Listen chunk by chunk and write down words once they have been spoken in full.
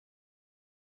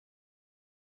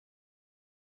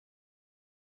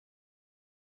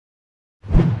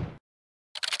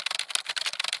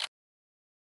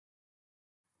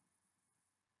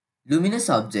Luminous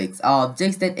objects are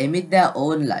objects that emit their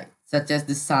own light, such as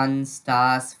the sun,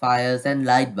 stars, fires, and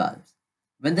light bulbs.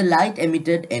 When the light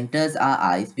emitted enters our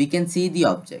eyes, we can see the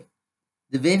object.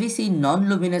 The way we see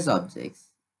non-luminous objects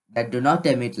that do not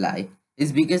emit light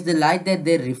is because the light that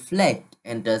they reflect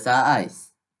enters our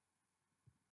eyes.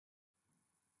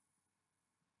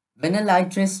 When a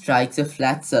light ray strikes a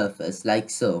flat surface like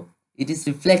so, it is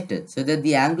reflected so that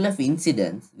the angle of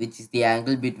incidence, which is the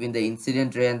angle between the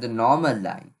incident ray and the normal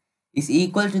line, is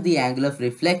equal to the angle of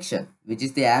reflection, which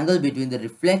is the angle between the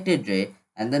reflected ray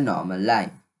and the normal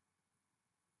line.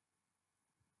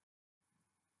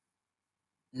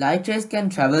 Light rays can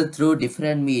travel through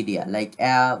different media like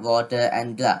air, water,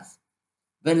 and glass.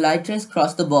 When light rays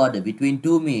cross the border between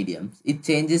two mediums, it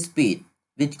changes speed,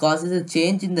 which causes a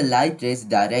change in the light ray's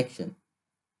direction.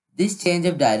 This change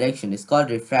of direction is called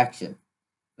refraction.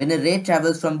 When a ray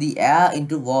travels from the air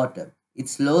into water, it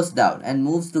slows down and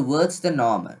moves towards the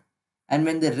normal. And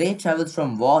when the ray travels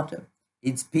from water,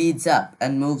 it speeds up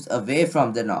and moves away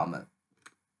from the normal.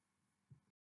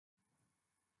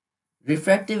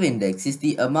 Refractive index is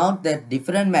the amount that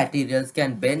different materials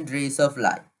can bend rays of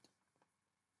light.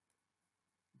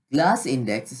 Glass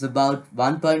index is about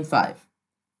 1.5.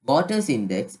 Water's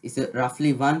index is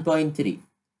roughly 1.3.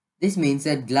 This means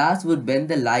that glass would bend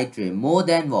the light ray more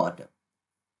than water.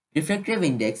 Refractive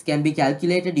index can be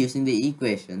calculated using the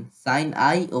equation sin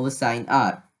I over sin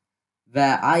R,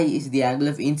 where I is the angle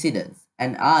of incidence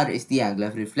and R is the angle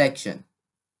of reflection.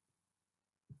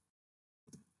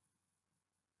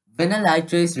 When a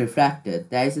light ray is refracted,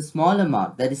 there is a small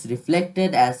amount that is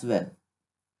reflected as well.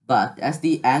 But as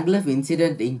the angle of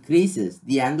incidence increases,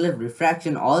 the angle of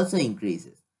refraction also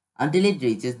increases until it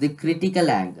reaches the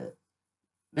critical angle.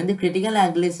 When the critical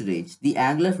angle is reached, the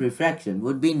angle of refraction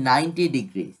would be 90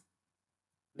 degrees.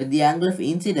 When the angle of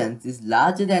incidence is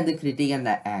larger than the critical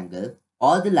angle,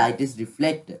 all the light is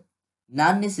reflected.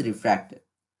 None is refracted.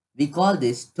 We call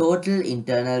this total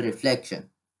internal reflection.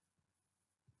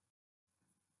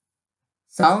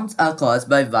 Sounds are caused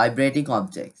by vibrating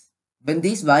objects. When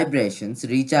these vibrations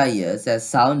reach our ears as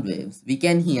sound waves, we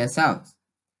can hear sounds.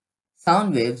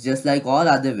 Sound waves, just like all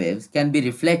other waves, can be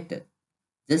reflected.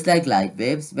 Just like light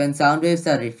waves, when sound waves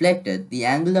are reflected, the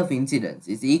angle of incidence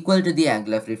is equal to the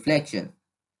angle of reflection.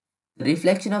 The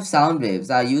reflection of sound waves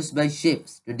are used by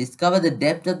ships to discover the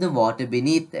depth of the water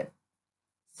beneath them.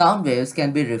 Sound waves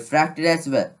can be refracted as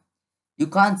well. You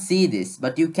can't see this,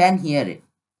 but you can hear it.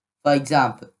 For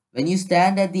example, when you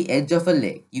stand at the edge of a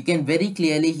lake, you can very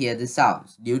clearly hear the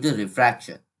sounds due to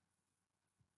refraction.